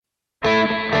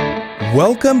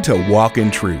Welcome to Walk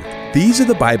in Truth. These are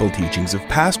the Bible teachings of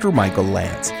Pastor Michael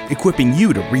Lance, equipping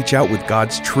you to reach out with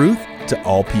God's truth to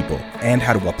all people and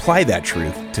how to apply that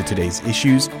truth to today's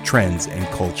issues, trends, and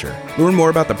culture. Learn more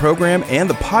about the program and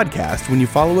the podcast when you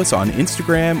follow us on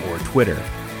Instagram or Twitter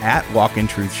at Walk in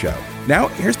Truth Show. Now,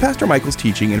 here's Pastor Michael's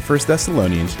teaching in 1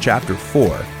 Thessalonians chapter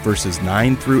 4, verses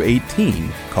 9 through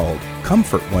 18, called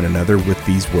Comfort One Another with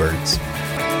These Words.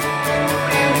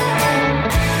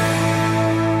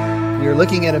 We are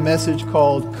looking at a message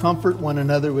called Comfort One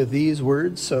Another with These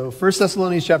Words. So 1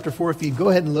 Thessalonians chapter 4, if you go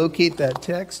ahead and locate that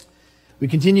text. We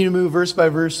continue to move verse by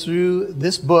verse through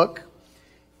this book.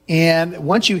 And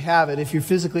once you have it, if you're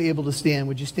physically able to stand,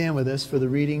 would you stand with us for the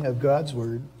reading of God's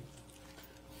Word?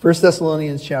 1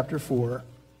 Thessalonians chapter 4,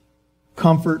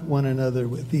 Comfort One Another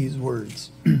with These Words.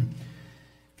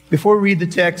 Before we read the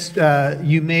text,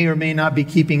 you may or may not be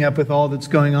keeping up with all that's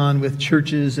going on with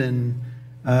churches and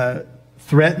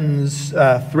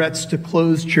threats to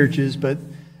close churches, but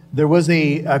there was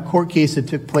a court case that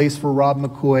took place for Rob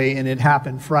McCoy, and it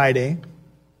happened Friday.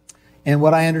 And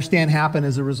what I understand happened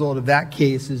as a result of that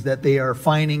case is that they are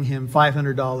fining him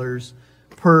 $500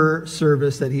 per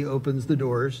service that he opens the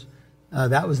doors.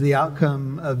 That was the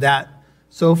outcome of that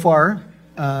so far.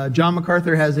 John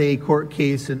MacArthur has a court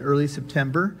case in early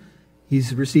September.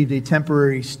 He's received a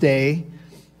temporary stay.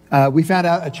 We found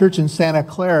out a church in Santa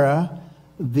Clara,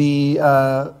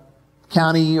 the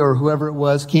county or whoever it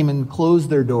was came and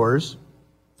closed their doors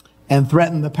and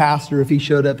threatened the pastor if he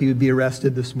showed up, he would be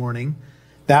arrested this morning.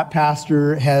 That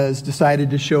pastor has decided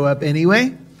to show up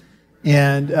anyway.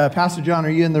 And Pastor John,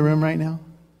 are you in the room right now?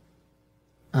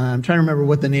 I'm trying to remember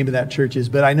what the name of that church is,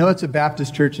 but I know it's a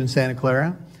Baptist church in Santa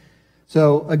Clara.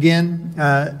 So again,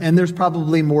 and there's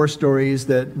probably more stories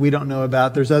that we don't know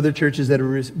about. There's other churches that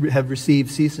have received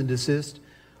cease and desist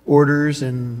orders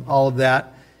and all of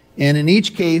that. And in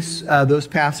each case, those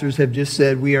pastors have just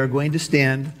said, we are going to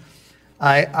stand.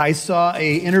 I saw an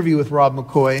interview with Rob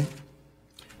McCoy,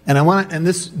 and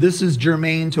this is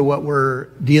germane to what we're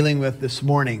dealing with this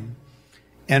morning.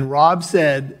 And Rob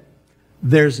said,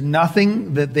 there's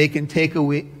nothing that they can take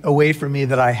away from me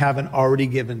that I haven't already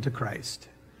given to Christ.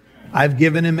 I've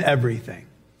given him everything.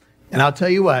 And I'll tell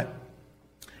you what,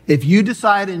 if you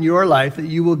decide in your life that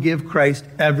you will give Christ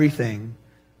everything,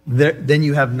 then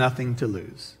you have nothing to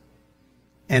lose.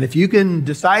 And if you can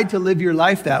decide to live your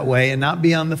life that way and not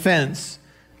be on the fence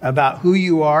about who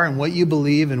you are and what you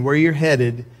believe and where you're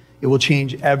headed, it will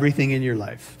change everything in your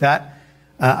life. That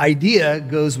idea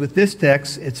goes with this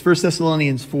text. It's 1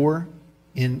 Thessalonians 4,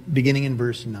 beginning in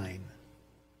verse 9.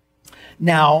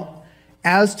 Now,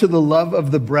 as to the love of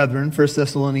the brethren, 1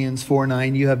 Thessalonians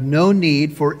 4:9, you have no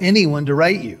need for anyone to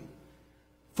write you,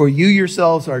 for you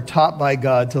yourselves are taught by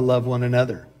God to love one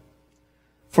another.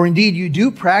 For indeed, you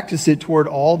do practice it toward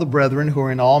all the brethren who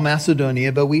are in all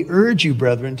Macedonia, but we urge you,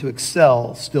 brethren, to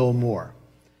excel still more,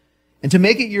 and to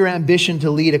make it your ambition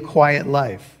to lead a quiet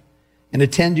life, and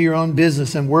attend to your own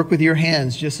business and work with your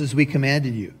hands, just as we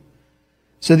commanded you,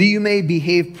 so that you may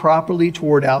behave properly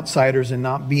toward outsiders and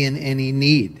not be in any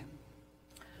need.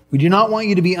 We do not want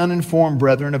you to be uninformed,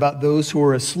 brethren, about those who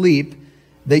are asleep,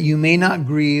 that you may not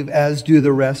grieve as do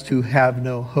the rest who have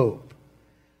no hope.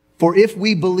 For if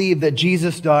we believe that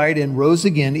Jesus died and rose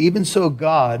again, even so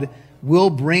God will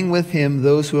bring with him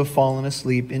those who have fallen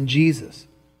asleep in Jesus.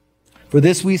 For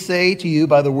this we say to you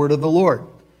by the word of the Lord,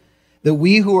 that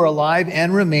we who are alive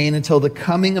and remain until the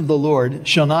coming of the Lord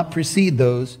shall not precede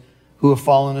those who have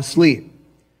fallen asleep.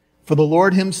 For the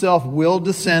Lord himself will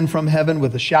descend from heaven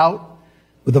with a shout,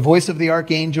 with the voice of the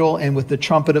archangel, and with the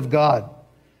trumpet of God.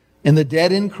 And the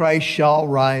dead in Christ shall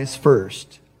rise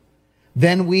first.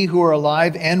 Then we who are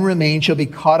alive and remain shall be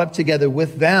caught up together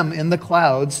with them in the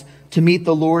clouds to meet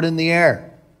the Lord in the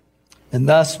air. And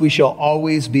thus we shall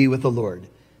always be with the Lord.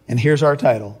 And here's our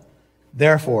title.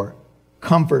 Therefore,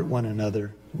 comfort one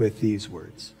another with these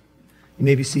words. You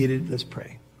may be seated. Let's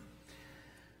pray.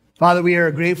 Father, we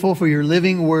are grateful for your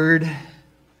living word,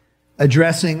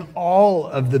 addressing all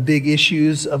of the big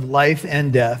issues of life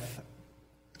and death.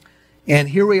 And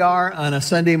here we are on a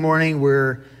Sunday morning.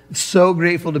 We're so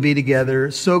grateful to be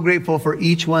together, so grateful for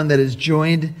each one that has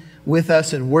joined with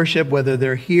us in worship, whether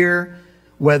they're here,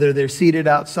 whether they're seated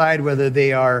outside, whether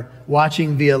they are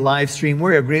watching via live stream.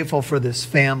 We're grateful for this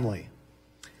family.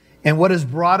 And what has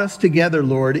brought us together,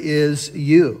 Lord, is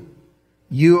you.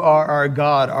 You are our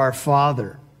God, our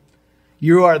Father.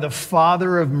 You are the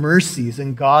Father of mercies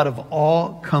and God of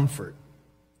all comfort,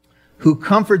 who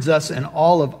comforts us in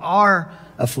all of our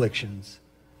afflictions,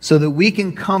 so that we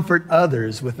can comfort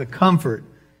others with the comfort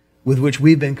with which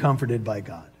we've been comforted by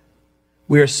God.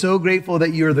 We are so grateful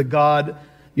that you're the God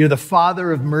You're the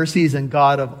Father of mercies and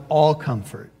God of all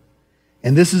comfort.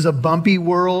 And this is a bumpy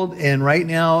world, and right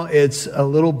now it's a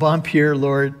little bump here,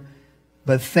 Lord.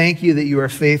 But thank you that you are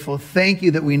faithful. Thank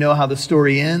you that we know how the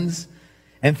story ends.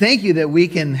 And thank you that we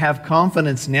can have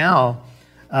confidence now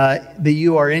that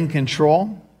you are in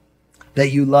control, that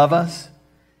you love us,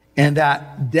 and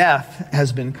that death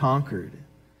has been conquered.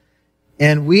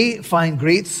 And we find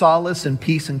great solace and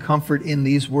peace and comfort in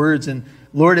these words. And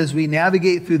Lord, as we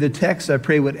navigate through the text, I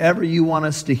pray whatever you want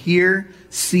us to hear,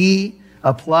 see,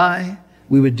 apply,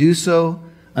 we would do so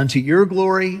unto your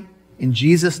glory. In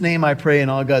Jesus' name I pray, and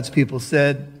all God's people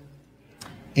said,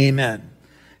 amen.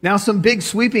 Now, some big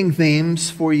sweeping themes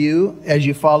for you as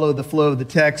you follow the flow of the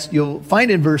text. You'll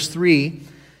find in verse 3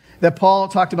 that Paul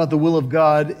talked about the will of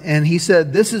God, and he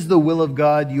said, this is the will of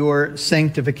God, your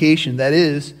sanctification. That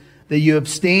is, that you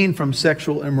abstain from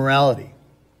sexual immorality.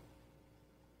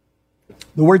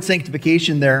 The word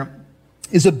sanctification there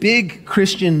is a big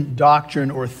Christian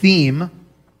doctrine or theme,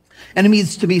 and it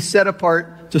means to be set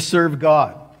apart to serve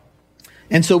God.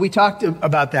 And so we talked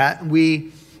about that.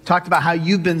 We talked about how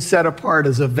you've been set apart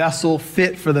as a vessel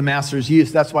fit for the master's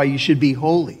use. That's why you should be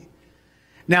holy.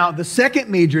 Now, the second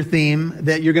major theme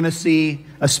that you're going to see,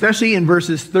 especially in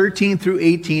verses 13 through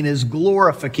 18, is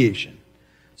glorification.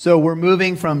 So we're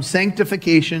moving from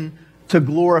sanctification to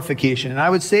glorification. And I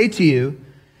would say to you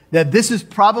that this is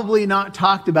probably not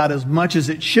talked about as much as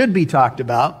it should be talked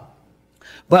about,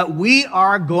 but we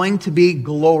are going to be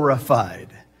glorified.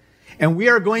 And we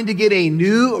are going to get a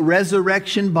new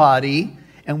resurrection body,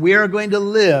 and we are going to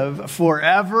live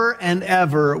forever and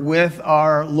ever with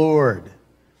our Lord.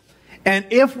 And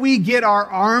if we get our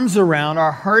arms around,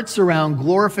 our hearts around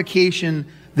glorification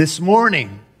this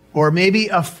morning, or maybe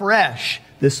afresh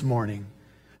this morning,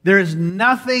 there is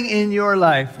nothing in your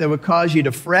life that would cause you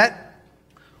to fret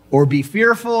or be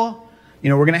fearful. You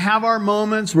know, we're going to have our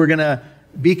moments. We're going to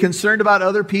be concerned about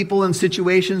other people and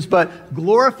situations, but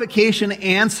glorification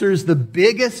answers the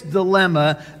biggest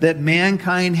dilemma that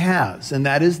mankind has, and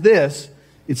that is this: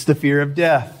 it's the fear of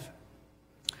death.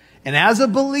 And as a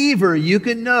believer, you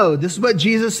can know, this is what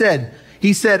Jesus said.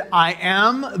 He said, I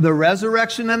am the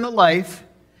resurrection and the life.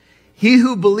 He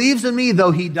who believes in me,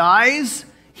 though he dies,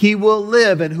 he will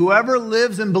live. And whoever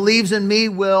lives and believes in me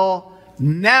will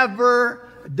never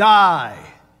die.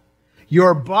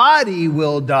 Your body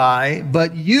will die,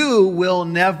 but you will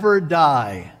never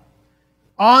die.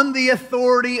 On the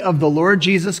authority of the Lord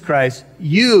Jesus Christ,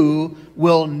 you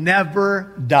will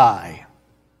never die.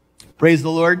 Praise the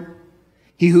Lord.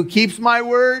 He who keeps my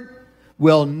word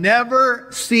will never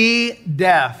see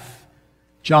death.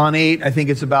 John 8, I think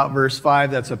it's about verse 5.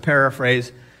 That's a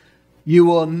paraphrase. You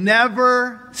will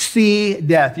never see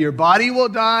death. Your body will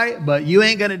die, but you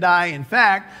ain't going to die. In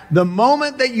fact, the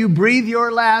moment that you breathe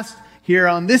your last here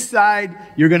on this side,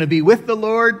 you're going to be with the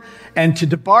Lord. And to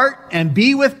depart and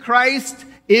be with Christ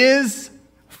is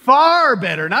far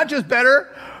better. Not just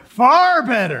better, far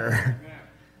better.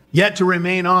 Yet to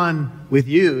remain on with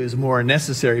you is more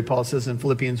necessary, Paul says in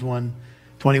Philippians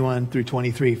 1:21 through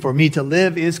 23. For me to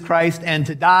live is Christ, and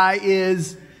to die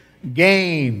is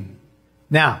gain.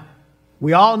 Now,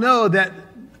 we all know that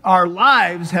our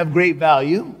lives have great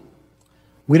value.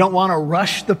 We don't want to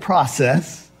rush the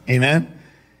process. Amen.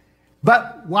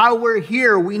 But while we're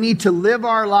here, we need to live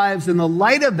our lives in the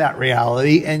light of that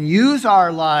reality and use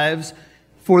our lives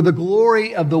for the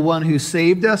glory of the one who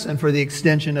saved us and for the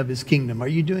extension of his kingdom. Are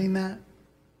you doing that?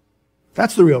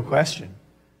 That's the real question.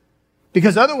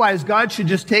 Because otherwise, God should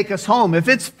just take us home. If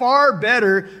it's far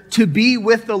better to be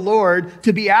with the Lord,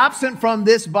 to be absent from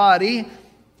this body,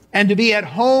 and to be at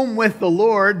home with the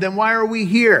Lord, then why are we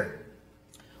here?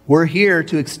 We're here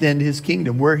to extend his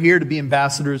kingdom. We're here to be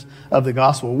ambassadors of the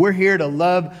gospel. We're here to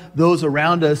love those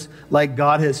around us like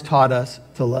God has taught us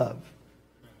to love.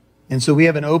 And so we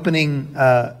have an opening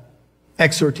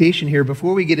exhortation here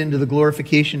before we get into the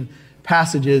glorification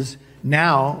passages.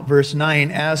 Now, verse 9,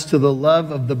 as to the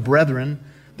love of the brethren,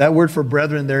 that word for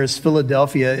brethren there is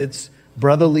Philadelphia. It's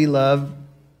brotherly love.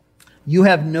 You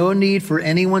have no need for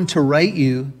anyone to write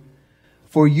you,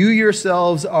 for you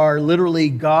yourselves are literally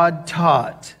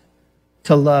God-taught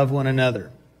to love one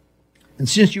another. And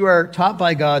since you are taught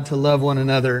by God to love one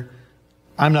another,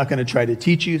 I'm not going to try to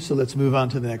teach you, so let's move on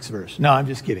to the next verse. No, I'm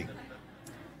just kidding.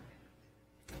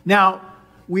 Now,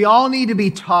 we all need to be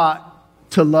taught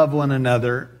to love one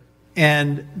another,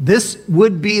 and this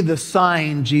would be the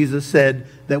sign, Jesus said,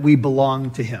 that we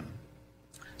belong to him.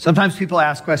 Sometimes people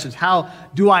ask questions, how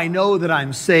do I know that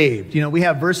I'm saved? We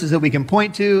have verses that we can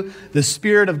point to. The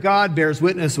Spirit of God bears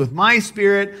witness with my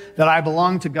spirit that I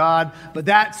belong to God. But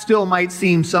that still might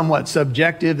seem somewhat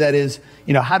subjective. That is,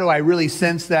 how do I really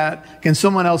sense that? Can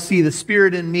someone else see the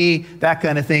Spirit in me? That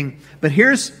kind of thing. But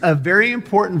here's a very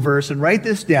important verse, and write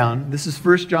this down. This is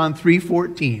 1 John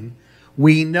 3:14.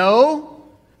 We know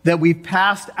that we've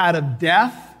passed out of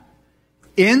death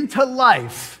into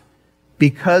life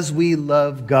because we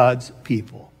love God's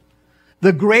people.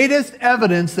 The greatest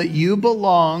evidence that you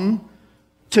belong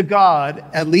to God,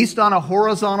 at least on a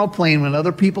horizontal plane, when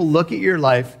other people look at your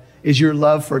life, is your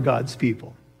love for God's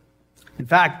people. In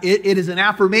fact, it is an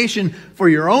affirmation for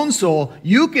your own soul.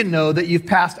 You can know that you've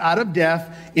passed out of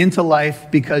death into life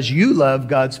because you love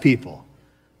God's people.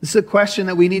 This is a question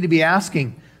that we need to be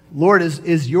asking. Lord,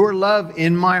 is your love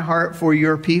in my heart for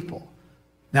your people?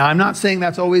 Now, I'm not saying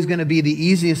that's always going to be the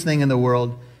easiest thing in the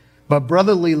world, but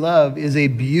brotherly love is a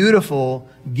beautiful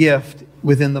gift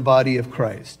within the body of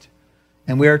Christ.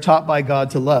 And we are taught by God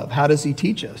to love. How does he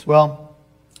teach us? Well,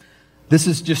 this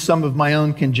is just some of my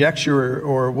own conjecture,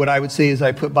 or what I would say is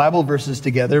I put Bible verses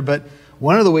together, but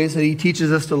one of the ways that he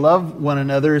teaches us to love one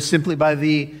another is simply by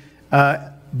the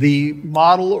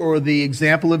model or the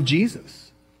example of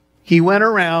Jesus. He went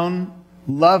around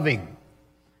loving.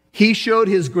 He showed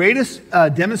his greatest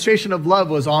demonstration of love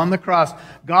was on the cross.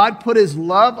 God put his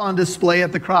love on display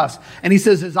at the cross. And he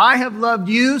says, as I have loved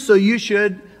you, so you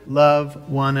should love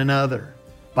one another.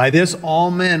 By this,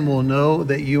 all men will know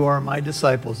that you are my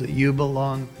disciples, that you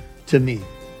belong to me.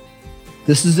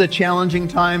 This is a challenging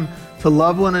time to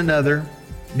love one another,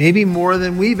 maybe more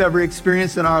than we've ever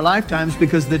experienced in our lifetimes,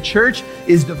 because the church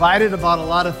is divided about a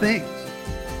lot of things.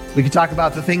 We could talk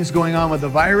about the things going on with the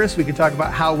virus. We could talk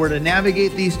about how we're to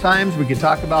navigate these times. We could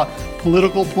talk about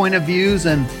political point of views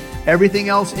and everything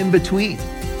else in between.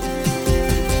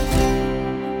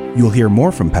 You'll hear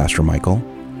more from Pastor Michael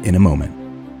in a moment.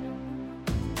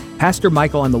 Pastor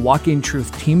Michael and the Walk in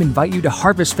Truth team invite you to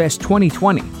Harvest Fest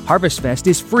 2020. Harvest Fest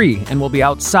is free and will be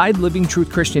outside Living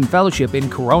Truth Christian Fellowship in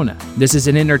Corona. This is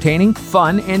an entertaining,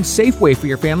 fun, and safe way for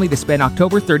your family to spend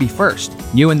October 31st.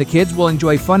 You and the kids will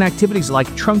enjoy fun activities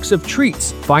like trunks of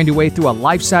treats, find your way through a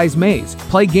life-size maze,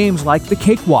 play games like the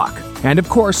Cakewalk, and of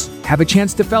course, have a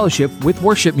chance to fellowship with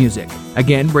worship music.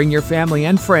 Again, bring your family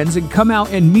and friends and come out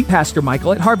and meet Pastor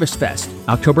Michael at Harvest Fest,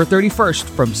 October 31st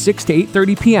from 6 to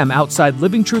 8:30 p.m. outside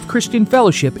Living Truth Christian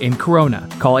Fellowship in Corona.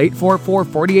 Call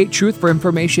 844-48-TRUTH for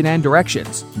information and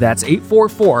directions. That's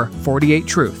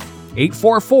 844-48-TRUTH.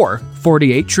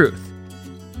 844-48-TRUTH.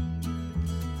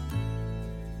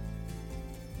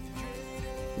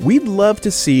 We'd love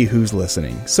to see who's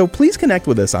listening, so please connect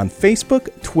with us on Facebook,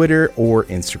 Twitter, or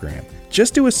Instagram.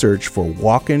 Just do a search for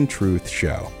Walk in Truth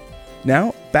Show.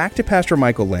 Now, back to Pastor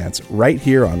Michael Lantz right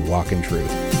here on Walk in Truth.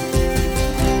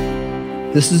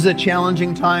 This is a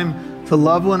challenging time to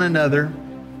love one another,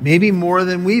 maybe more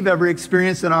than we've ever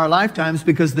experienced in our lifetimes,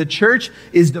 because the church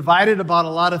is divided about a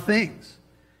lot of things.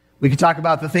 We could talk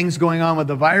about the things going on with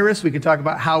the virus. We could talk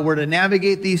about how we're to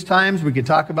navigate these times. We could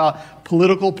talk about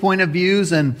political point of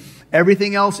views and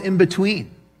everything else in between.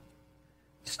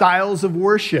 Styles of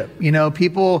worship.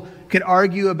 People can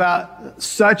argue about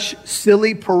such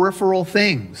silly peripheral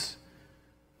things.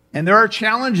 And there are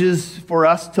challenges for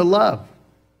us to love.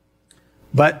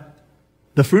 But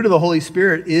the fruit of the Holy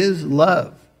Spirit is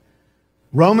love.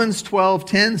 Romans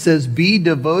 12:10 says, be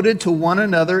devoted to one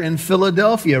another in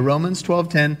Philadelphia. Romans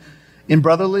 12:10, in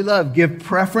brotherly love, give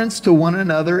preference to one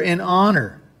another in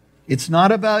honor. It's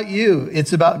not about you.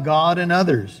 It's about God and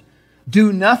others.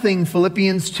 Do nothing,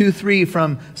 Philippians 2:3,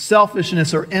 from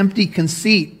selfishness or empty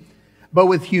conceit, but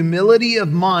with humility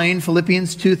of mind,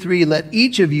 Philippians 2:3, let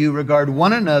each of you regard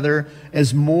one another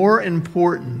as more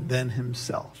important than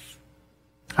himself.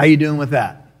 How are you doing with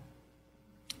that?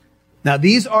 Now,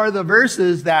 these are the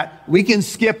verses that we can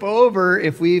skip over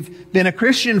if we've been a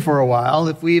Christian for a while,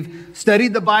 if we've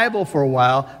studied the Bible for a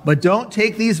while, but don't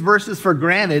take these verses for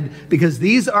granted, because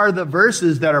these are the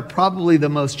verses that are probably the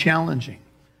most challenging.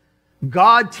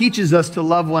 God teaches us to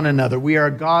love one another. We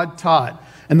are God taught.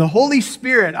 And the Holy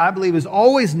Spirit, I believe, is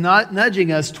always not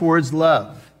nudging us towards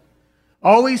love.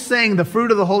 Always saying the fruit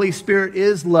of the Holy Spirit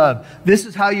is love. This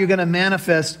is how you're going to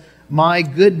manifest my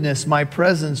goodness, my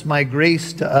presence, my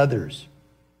grace to others.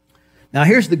 Now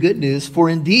here's the good news. For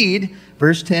indeed,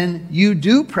 verse 10, you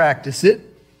do practice it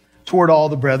toward all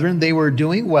the brethren. They were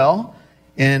doing well.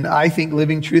 And I think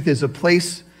Living Truth is a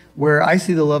place where I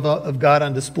see the love of God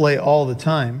on display all the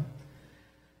time.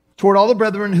 Toward all the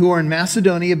brethren who are in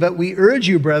Macedonia, but we urge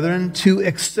you, brethren, to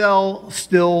excel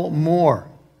still more.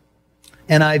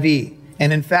 NIV.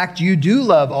 And in fact, you do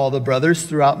love all the brothers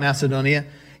throughout Macedonia.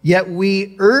 Yet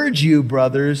we urge you,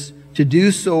 brothers, to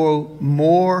do so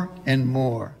more and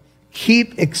more.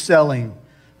 Keep excelling.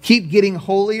 Keep getting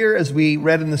holier, as we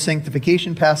read in the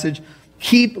sanctification passage.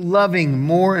 Keep loving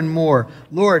more and more.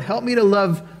 Lord, help me to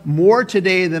love more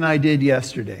today than I did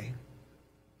yesterday.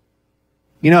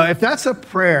 You know, if that's a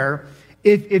prayer,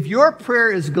 if your prayer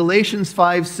is Galatians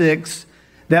 5:6,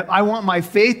 that I want my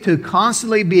faith to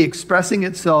constantly be expressing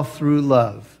itself through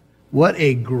love, what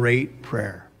a great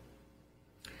prayer.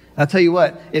 I'll tell you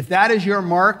what, if that is your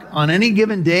mark on any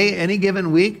given day, any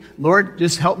given week, Lord,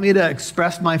 just help me to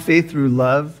express my faith through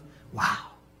love. Wow.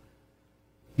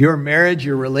 Your marriage,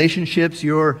 your relationships,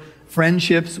 your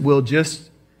friendships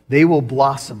they will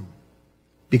blossom.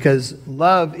 Because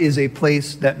love is a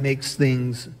place that makes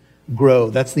things grow.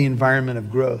 That's the environment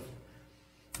of growth.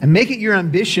 And make it your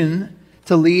ambition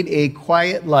to lead a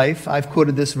quiet life. I've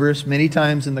quoted this verse many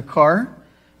times in the car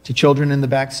to children in the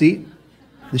back seat.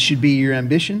 This should be your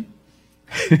ambition.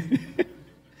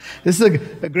 This is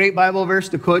a great Bible verse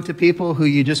to quote to people who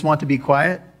you just want to be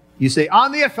quiet. You say,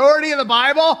 on the authority of the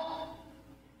Bible,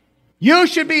 you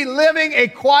should be living a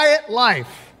quiet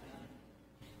life.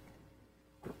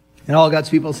 And all God's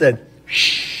people said,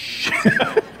 shh.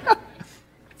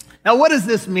 Now, what does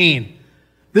this mean?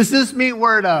 Does this mean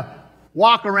we're to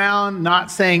walk around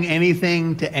not saying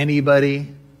anything to anybody?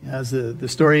 As the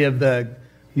story of the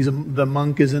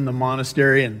monk is in the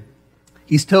monastery and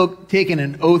he's taken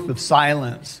an oath of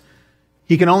silence.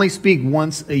 He can only speak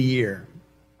once a year.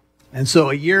 And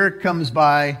so a year comes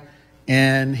by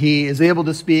and he is able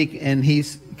to speak and he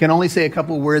can only say a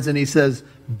couple words and he says,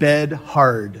 bed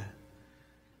hard.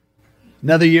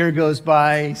 Another year goes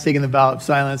by, he's taking the vow of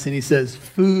silence and he says,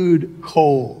 food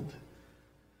cold.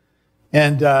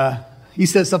 And he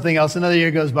says something else. Another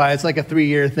year goes by. It's like a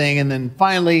 3-year thing. And then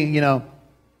finally,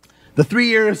 the 3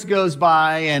 years goes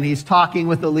by and he's talking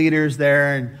with the leaders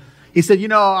there. And he said,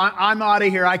 I'm out of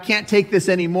here. I can't take this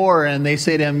anymore. And they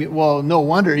say to him, well, no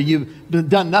wonder. You've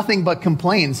done nothing but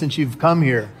complain since you've come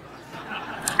here.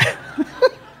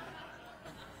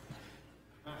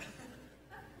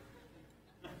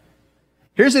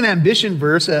 Here's an ambition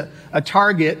verse, a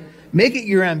target. Make it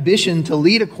your ambition to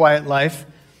lead a quiet life.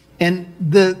 And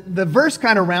the verse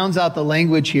kind of rounds out the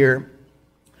language here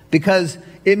because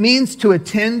it means to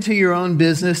attend to your own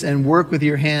business and work with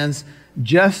your hands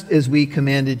just as we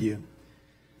commanded you.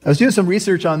 I was doing some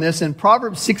research on this, and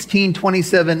Proverbs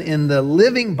 16:27 in the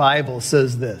Living Bible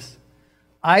says this: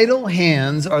 idle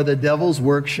hands are the devil's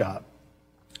workshop.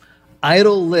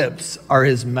 Idle lips are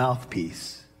his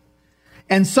mouthpiece.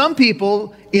 And some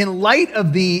people, in light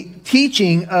of the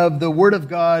teaching of the Word of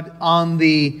God on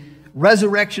the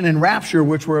resurrection and rapture,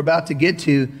 which we're about to get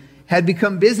to, had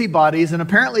become busybodies, and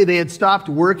apparently they had stopped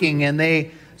working, and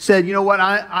they said, you know what,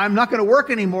 I'm not going to work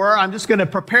anymore. I'm just going to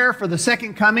prepare for the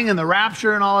second coming and the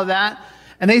rapture and all of that.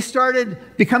 And they started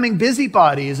becoming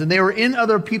busybodies, and they were in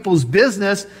other people's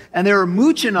business, and they were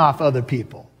mooching off other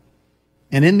people.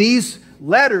 And in these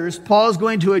letters, Paul's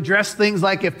going to address things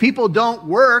like if people don't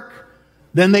work,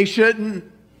 then they shouldn't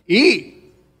eat.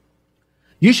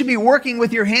 You should be working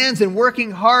with your hands and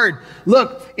working hard.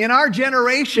 Look, in our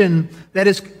generation that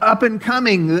is up and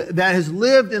coming, that has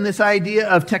lived in this idea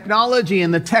of technology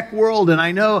and the tech world, and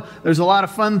I know there's a lot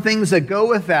of fun things that go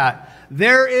with that,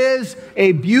 there is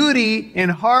a beauty in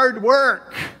hard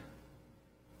work.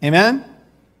 Amen?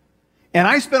 And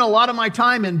I spend a lot of my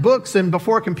time in books and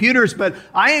before computers, but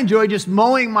I enjoy just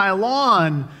mowing my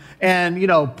lawn and,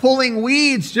 pulling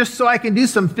weeds just so I can do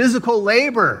some physical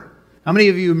labor. How many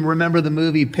of you remember the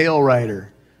movie Pale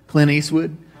Rider? Clint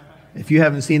Eastwood? If you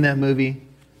haven't seen that movie,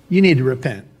 you need to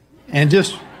repent and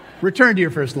just return to your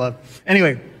first love.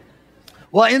 Anyway,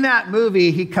 well, in that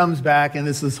movie, he comes back, and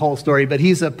this is his whole story, but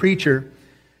he's a preacher.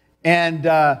 And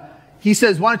he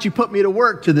says, why don't you put me to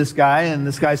work to this guy? And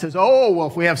this guy says, oh, well,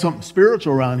 if we have something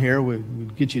spiritual around here, we'll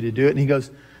get you to do it. And he goes,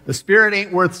 the spirit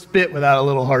ain't worth spit without a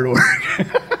little hard work.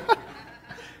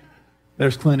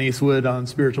 There's Clint Eastwood on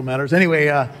spiritual matters.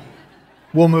 Anyway,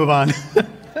 we'll move on.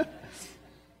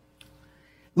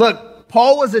 Look,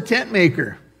 Paul was a tent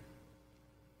maker.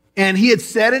 And he had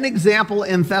set an example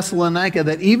in Thessalonica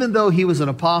that even though he was an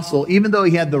apostle, even though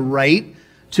he had the right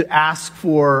to ask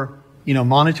for,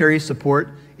 monetary support,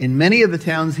 in many of the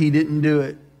towns he didn't do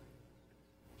it.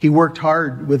 He worked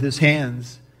hard with his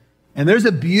hands. And there's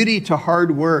a beauty to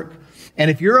hard work. And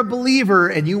if you're a believer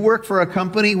and you work for a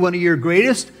company, one of your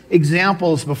greatest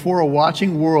examples before a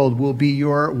watching world will be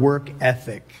your work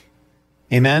ethic.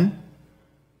 Amen?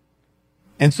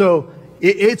 And so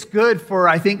it's good for,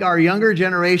 I think, our younger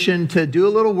generation to do a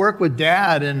little work with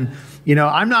dad and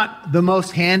I'm not the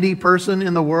most handy person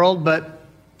in the world, but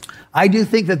I do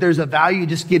think that there's a value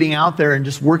just getting out there and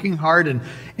just working hard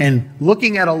and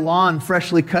looking at a lawn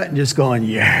freshly cut and just going,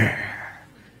 yeah,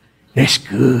 it's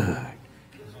good,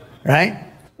 right?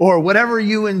 Or whatever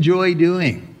you enjoy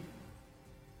doing.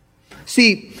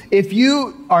 See, if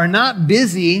you are not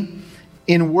busy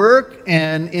in work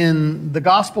and in the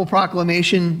gospel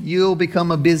proclamation, you'll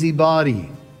become a busybody.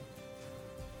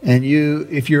 And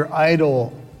if you're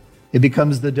idle, it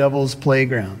becomes the devil's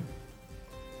playground.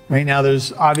 Right now,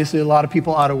 there's obviously a lot of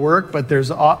people out of work, but there's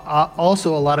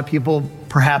also a lot of people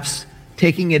perhaps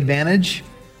taking advantage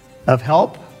of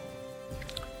help.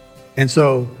 And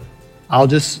so I'll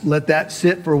just let that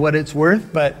sit for what it's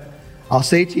worth, but I'll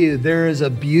say to you, there is a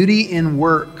beauty in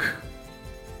work.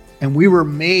 And we were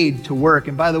made to work.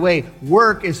 And by the way,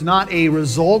 work is not a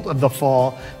result of the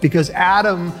fall, because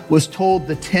Adam was told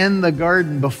to tend the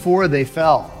garden before they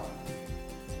fell.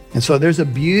 And so there's a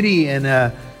beauty and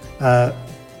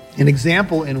an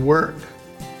example in work.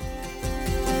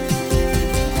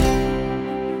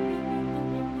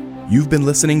 You've been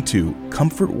listening to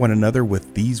Comfort One Another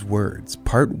with These Words,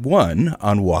 Part 1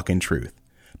 on Walk in Truth.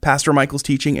 Pastor Michael's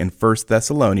teaching in 1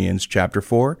 Thessalonians chapter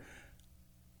 4,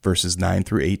 verses 9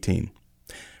 through 18.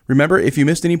 Remember, if you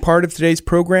missed any part of today's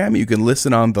program, you can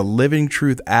listen on the Living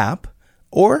Truth app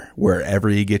or wherever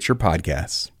you get your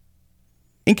podcasts.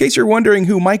 In case you're wondering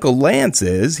who Michael Lance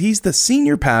is, he's the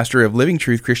senior pastor of Living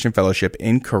Truth Christian Fellowship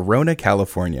in Corona,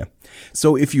 California.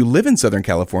 So if you live in Southern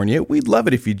California, we'd love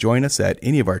it if you join us at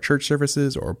any of our church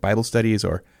services or Bible studies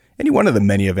or any one of the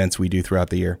many events we do throughout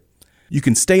the year. You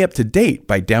can stay up to date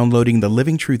by downloading the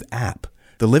Living Truth app.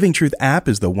 The Living Truth app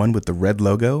is the one with the red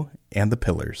logo and the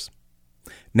pillars.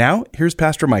 Now, here's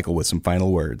Pastor Michael with some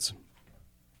final words.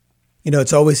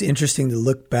 It's always interesting to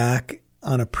look back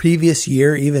on a previous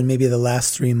year, even maybe the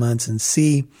last 3 months, and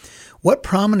see what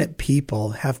prominent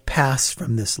people have passed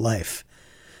from this life.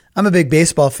 I'm a big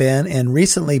baseball fan, and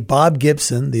recently Bob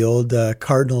Gibson, the old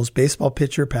Cardinals baseball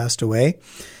pitcher, passed away.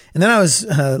 And then I was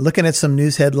looking at some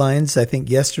news headlines, I think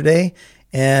yesterday,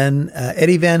 and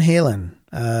Eddie Van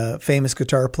Halen, famous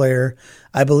guitar player,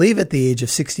 I believe at the age of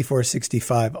 64,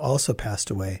 65, also passed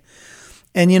away.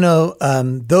 And,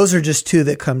 those are just two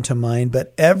that come to mind.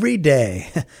 But every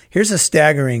day, here's a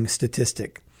staggering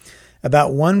statistic.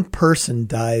 About one person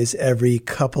dies every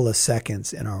couple of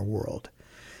seconds in our world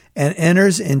and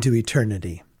enters into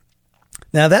eternity.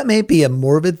 Now, that may be a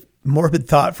morbid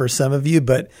thought for some of you,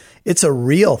 but it's a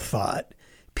real thought.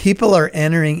 People are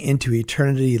entering into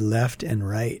eternity left and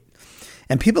right.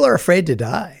 And people are afraid to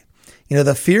die.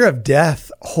 The fear of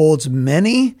death holds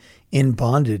many in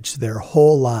bondage their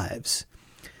whole lives.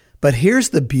 But here's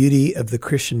the beauty of the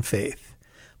Christian faith.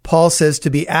 Paul says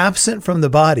to be absent from the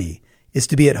body is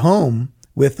to be at home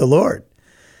with the Lord.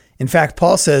 In fact,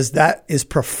 Paul says that is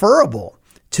preferable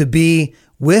to be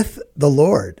with the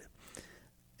Lord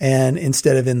and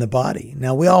instead of in the body.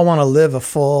 Now, we all want to live a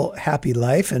full, happy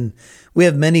life, and we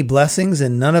have many blessings,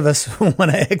 and none of us want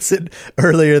to exit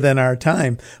earlier than our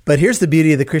time. But here's the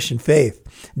beauty of the Christian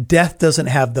faith. Death doesn't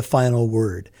have the final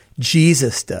word.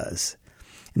 Jesus does.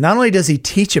 Not only does he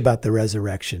teach about the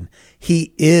resurrection,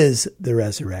 he is the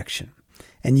resurrection.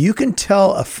 And you can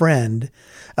tell a friend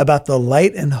about the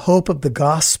light and hope of the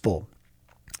gospel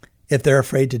if they're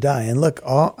afraid to die. And look,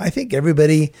 I think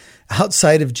everybody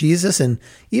outside of Jesus, and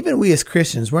even we as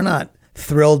Christians, we're not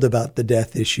thrilled about the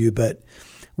death issue, but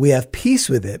we have peace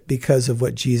with it because of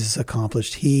what Jesus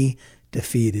accomplished. He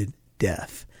defeated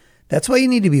death. That's why you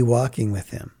need to be walking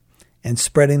with him and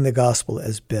spreading the gospel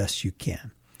as best you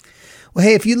can. Well,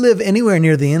 hey, if you live anywhere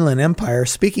near the Inland Empire,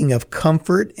 speaking of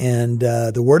comfort and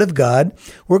the Word of God,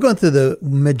 we're going through the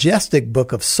majestic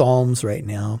book of Psalms right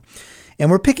now. And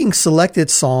we're picking selected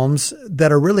Psalms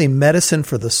that are really medicine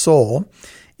for the soul.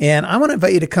 And I want to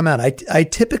invite you to come out. I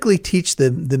typically teach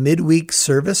the midweek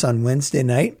service on Wednesday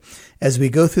night as we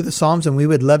go through the Psalms, and we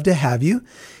would love to have you.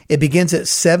 It begins at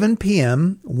 7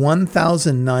 p.m.,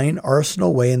 1009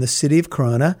 Arsenal Way in the city of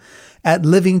Corona at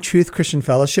Living Truth Christian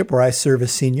Fellowship, where I serve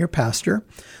as senior pastor.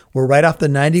 We're right off the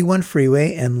 91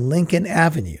 freeway and Lincoln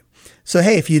Avenue. So,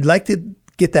 hey, if you'd like to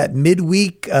get that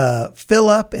midweek fill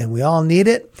up, and we all need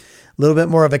it, a little bit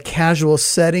more of a casual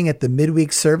setting at the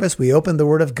midweek service. We open the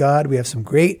Word of God. We have some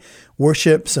great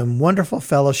worship, some wonderful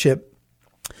fellowship.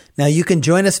 Now, you can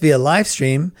join us via live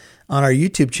stream on our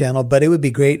YouTube channel, but it would be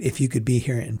great if you could be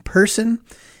here in person,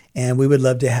 and we would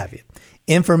love to have you.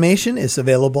 Information is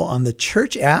available on the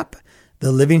church app,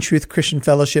 the Living Truth Christian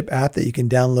Fellowship app that you can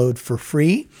download for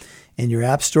free. In your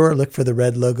app store, look for the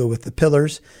red logo with the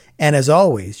pillars. And as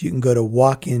always, you can go to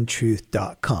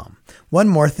walkintruth.com. One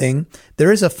more thing,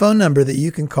 there is a phone number that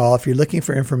you can call if you're looking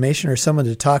for information or someone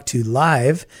to talk to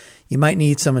live. You might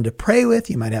need someone to pray with.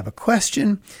 You might have a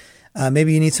question.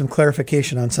 Maybe you need some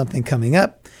clarification on something coming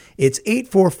up. It's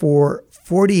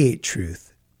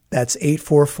 844-48-TRUTH. That's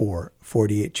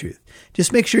 844-48-TRUTH.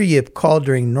 Just make sure you call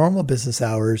during normal business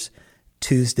hours,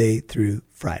 Tuesday through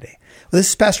Friday. Well, this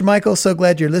is Pastor Michael. So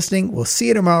glad you're listening. We'll see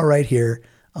you tomorrow right here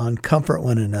on Comfort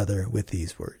One Another with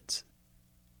These Words.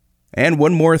 And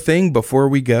one more thing before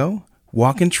we go.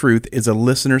 Walk in Truth is a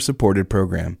listener-supported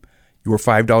program. Your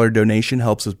 $5 donation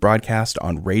helps us broadcast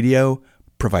on radio,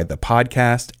 provide the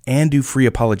podcast, and do free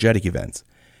apologetic events.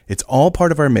 It's all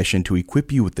part of our mission to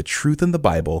equip you with the truth in the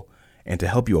Bible and to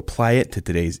help you apply it to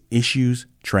today's issues,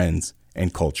 trends,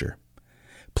 and culture.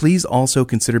 Please also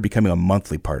consider becoming a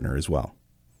monthly partner as well.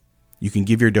 You can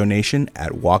give your donation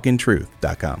at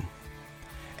walkintruth.com.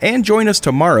 And join us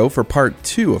tomorrow for part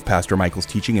 2 of Pastor Michael's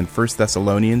teaching in 1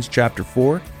 Thessalonians chapter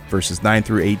 4, verses 9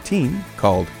 through 18,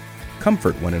 called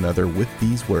Comfort One Another with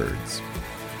These Words.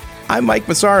 I'm Mike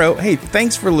Massaro. Hey,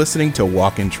 thanks for listening to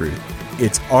Walk in Truth.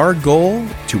 It's our goal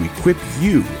to equip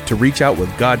you to reach out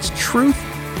with God's truth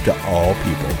to all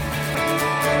people.